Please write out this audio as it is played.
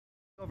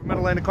Over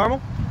Meadowland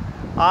Carmel.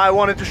 I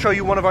wanted to show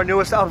you one of our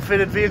newest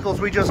outfitted vehicles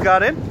we just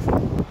got in.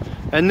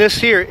 And this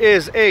here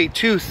is a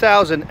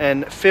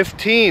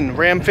 2015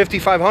 Ram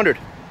 5500.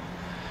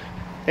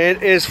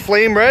 It is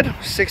flame red,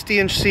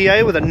 60-inch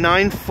CA with a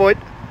 9-foot,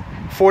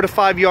 4 to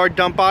 5 yard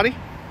dump body.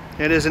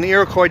 It is an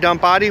Iroquois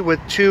dump body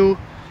with 2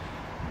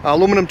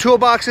 aluminum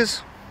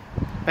toolboxes.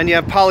 And you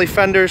have poly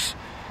fenders,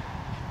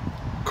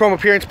 chrome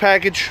appearance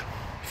package,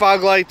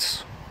 fog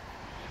lights,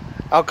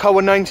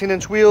 Alcoa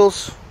 19-inch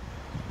wheels,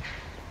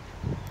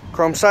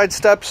 chrome side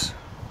steps,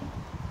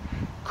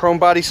 chrome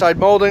body side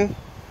molding.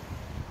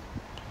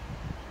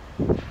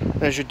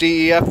 There's your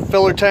DEF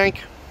filler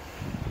tank.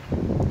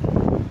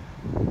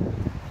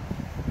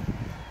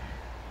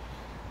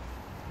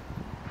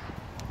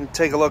 And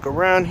take a look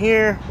around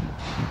here.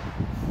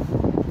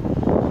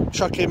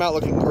 Truck came out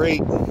looking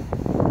great.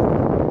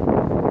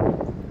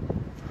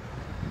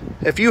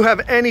 If you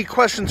have any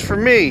questions for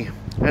me,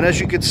 and as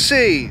you can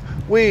see,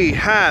 we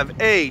have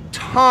a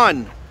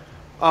ton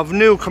of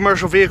new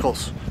commercial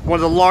vehicles. One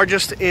of the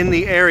largest in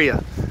the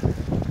area.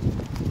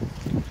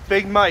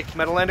 Big Mike,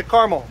 Meadowland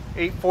Carmel,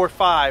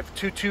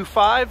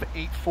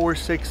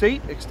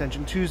 845-225-8468,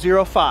 extension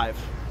 205.